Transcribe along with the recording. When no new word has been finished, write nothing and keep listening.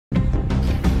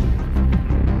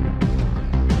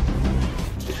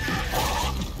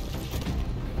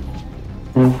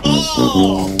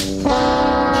Oh!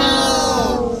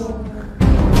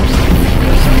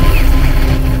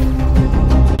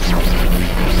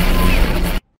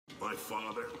 My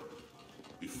father,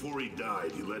 before he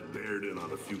died, he let Baird in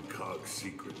on a few cog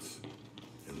secrets.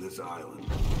 And this island,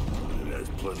 it has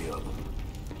plenty of them.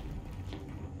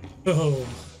 Oh,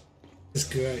 that's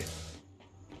great.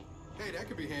 Hey, that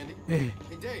could be handy. Hey,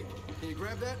 Dave, can you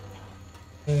grab that?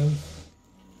 Um.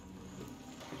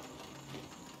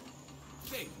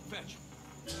 Dave, fetch.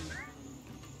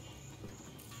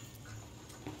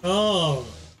 Oh,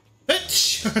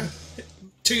 fetch!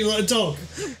 Treat you like a dog.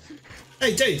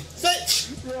 Hey, Dave, fetch!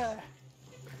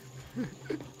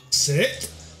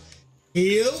 Sit.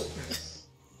 Heel.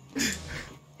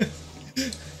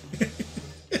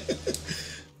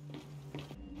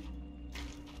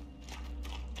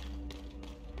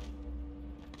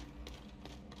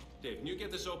 Dave, can you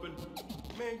get this open?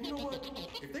 Man, you know what?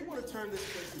 If they want to turn this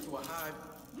place into a hive,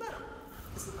 let them.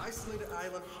 It's an isolated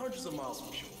island hundreds of miles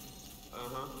from shore.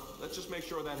 Uh-huh. Let's just make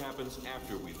sure that happens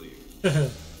after we leave.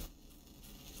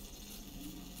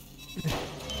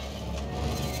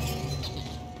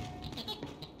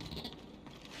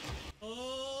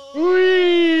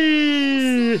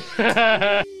 Wee!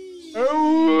 Wee! Oh!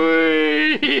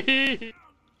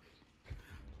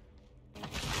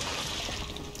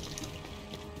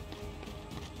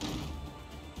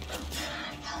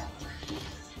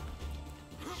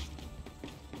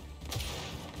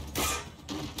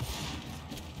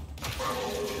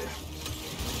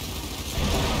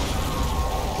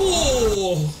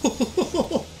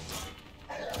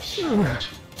 Yeah,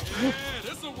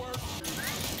 this'll work.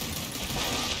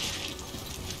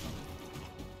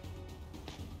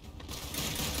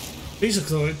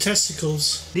 These look like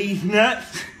testicles These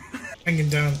nuts! hanging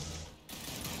down.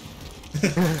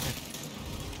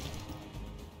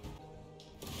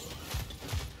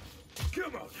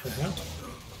 Come on! The hell?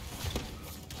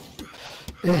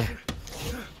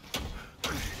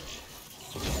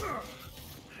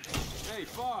 Hey,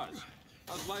 Fahz.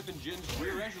 How's life in Jin's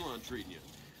rear echelon treating you?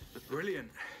 Brilliant.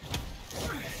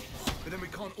 But then we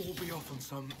can't all be off on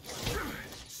some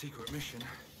secret mission.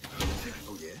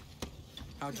 Oh, yeah?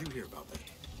 How'd you hear about that?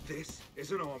 This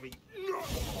is an army, not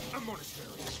a monastery.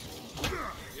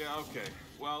 Yeah, okay.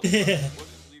 Well, we'll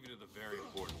just leave it to the very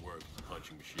important work of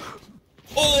punching machines.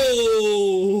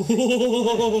 Oh!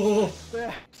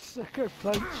 Sucker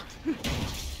punch.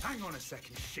 Hang on a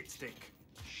second, shit stick.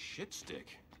 Shit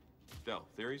stick. Del,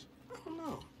 theories? I don't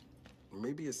know.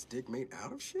 Maybe a stick made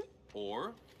out of shit?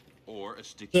 Or a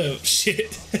sticky... Oh,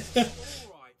 shit.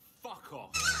 Alright, fuck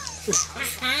off.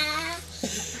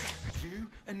 You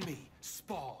and me,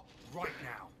 spar, right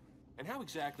now. And how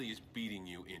exactly is beating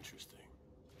you interesting?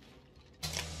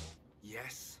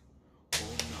 Yes or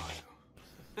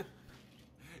no?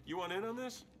 You want in on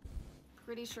this?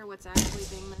 Pretty sure what's actually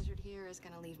being measured here is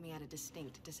gonna leave me at a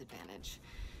distinct disadvantage.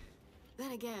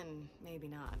 Then again, maybe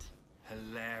not.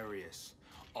 Hilarious.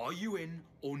 Are you in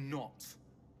or not?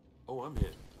 Oh, I'm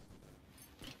in.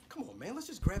 Come on, man. Let's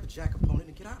just grab a jack opponent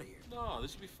and get out of here. No,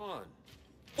 this will be fun.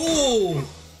 Oh!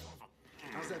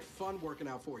 How's that fun working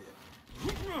out for you?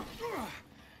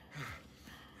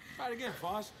 Try it again,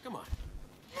 Fahz. Come on.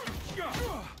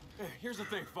 Hey, here's the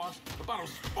thing, Fahz. The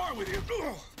bottle's spar with you,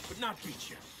 but not beat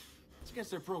you. It's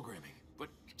against their programming, but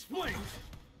explain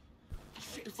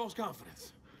your false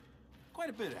confidence. Quite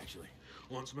a bit, actually.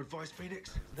 Want some advice,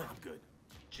 Phoenix? No, I'm good.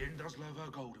 Jin does love her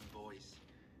golden boys.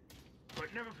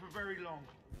 But never for very long.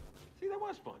 See, that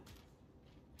was fun.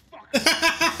 Fuck!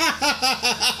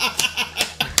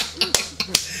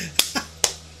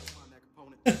 Find that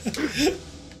component.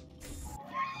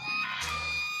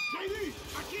 JD,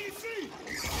 I can't see!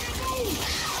 Move!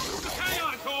 Hang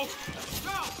on, Cole.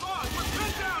 Now, Fahz, we're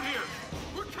pinned down here.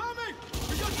 We're coming.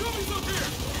 We got zombies up here.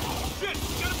 Shit,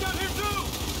 get them down here too.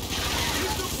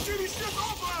 Get some skinny shit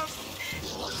off us!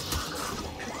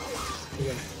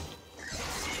 Okay.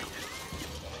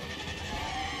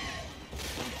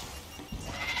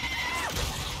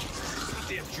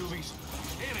 Damn juvies.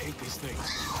 And I hate these things.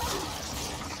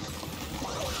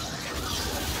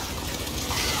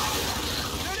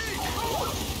 Eddie!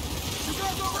 Oh! You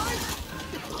guys alright?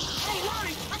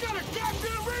 Alright! I got a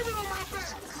goddamn raven on my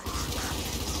back!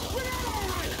 We're not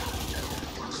alright!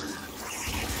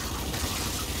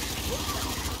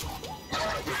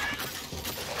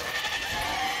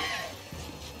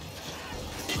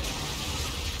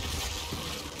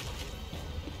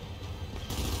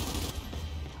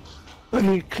 I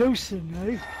need closer now.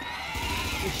 It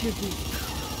should be.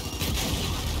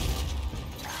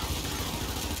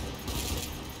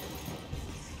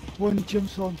 One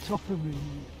jumps on top of me.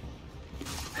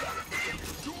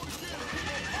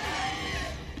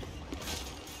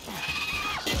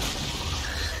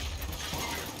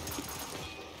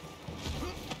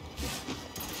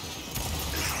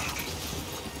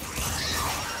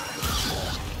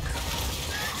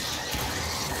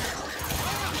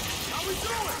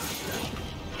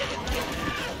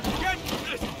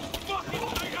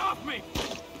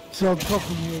 He's on top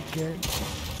of me again.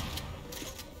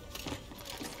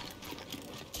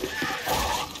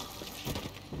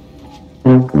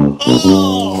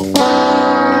 Oh!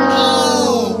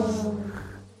 Oh!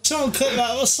 Someone clip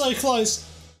that, it was so close.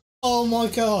 Oh my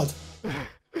god.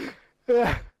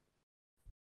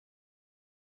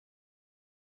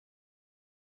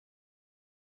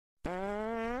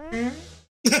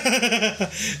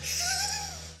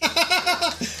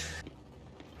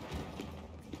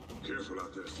 Careful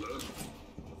out there, sir.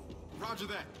 Roger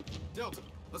that. Delta,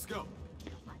 let's go.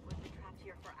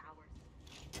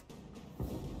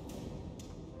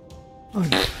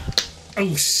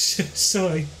 Oh,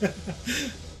 sorry.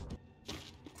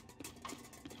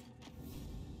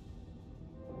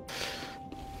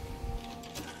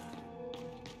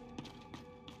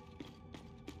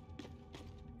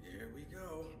 Here we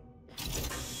go.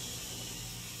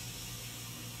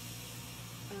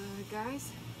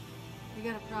 Guys, we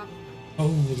got a problem.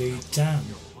 Holy damn.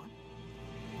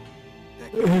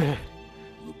 Look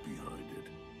behind it.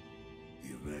 The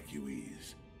evacuees.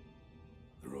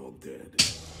 They're all dead.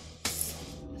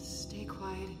 Stay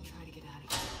quiet and try to get out of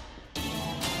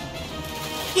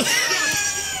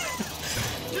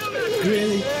here.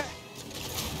 Really?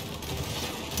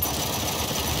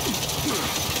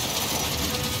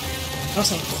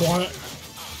 That's not quiet.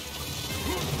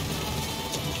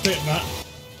 Bit of that.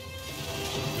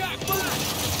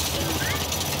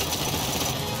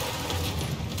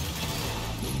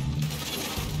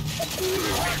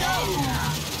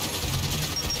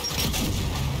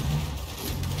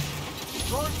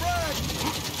 Throwing frag!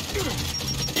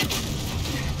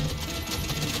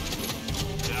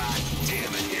 God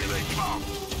damn it, here they come!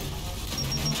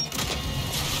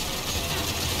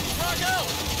 Frag out!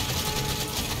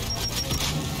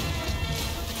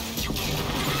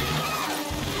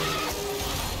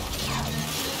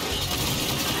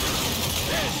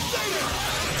 Hey, stay there!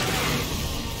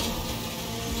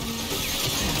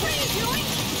 What are you doing?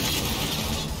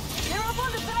 They're up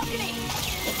on the balcony!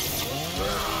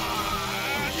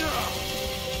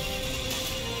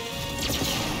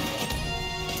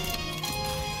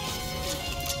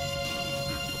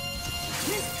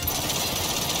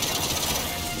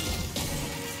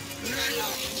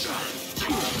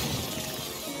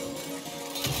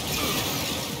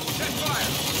 Set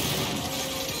fire!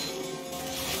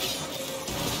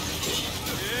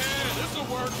 Yeah, this'll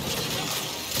work!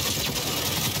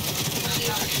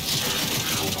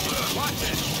 Watch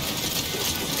it!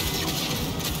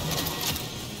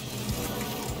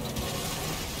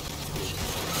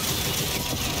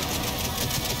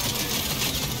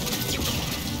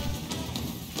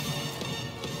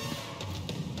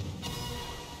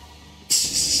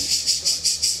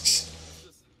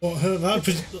 What,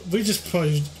 we just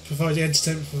provide the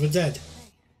entertainment for the dead.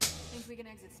 Think we can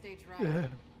exit stage right?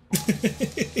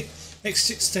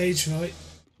 Exit stage right,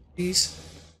 please.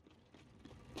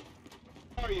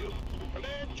 How are you?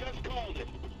 Command just called it.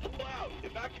 Pull out.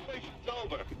 Evacuation's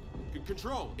over.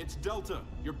 Control, it's Delta.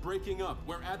 You're breaking up.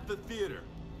 We're at the theater.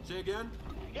 Say again?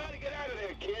 You gotta get out of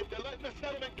there, kid. They're letting the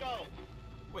settlement go.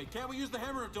 Wait, can't we use the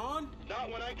Hammer of Dawn? Not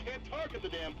when I can't target the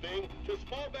damn thing. Just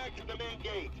fall back to the main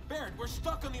gate. Barrett, we're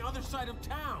stuck on the other side of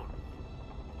town.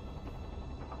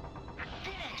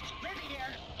 Phoenix, Lizzie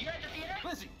here. You at the theater?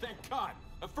 Lizzie, thank God.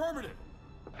 Affirmative.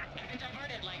 I've been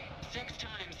diverted like 6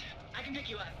 times. I can pick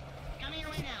you up. Coming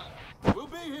your way now. We'll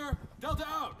be here. Delta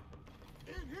out.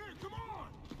 In here, come on!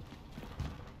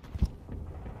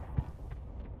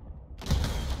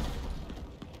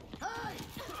 Hey!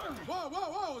 Whoa,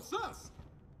 whoa, whoa, it's us!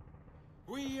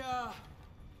 We,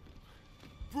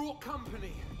 brought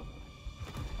company.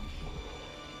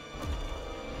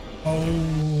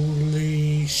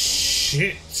 Holy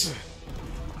shit.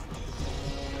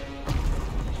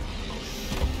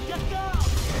 Get down!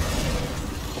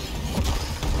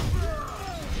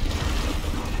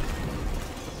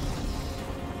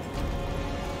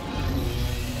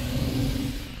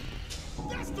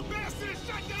 That's the bastard that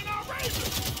shot down our Raven!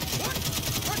 What?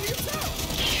 How do you tell?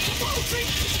 Whoa,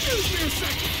 excuse me a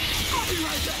second! I'll be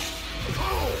right back!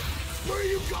 Oh! Where are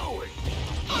you going?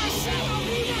 I said I'll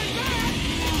be right back!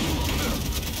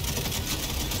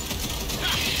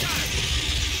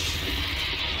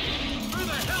 Where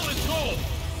the hell is Cole?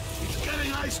 He's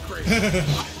getting ice cream. I have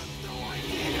no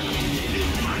idea.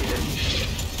 Find it.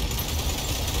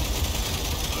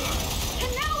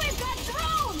 And now we've got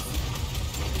drones!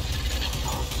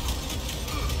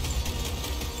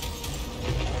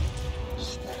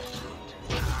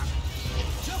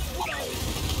 Just wait!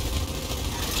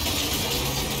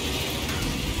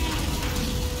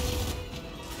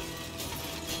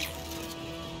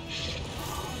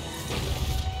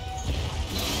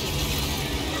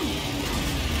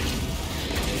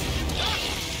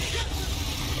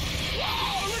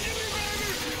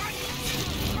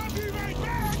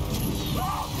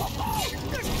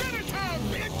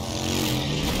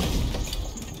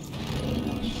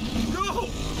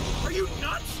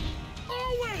 nuts!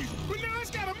 Always! But now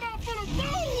it's got a mouthful of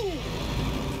bone!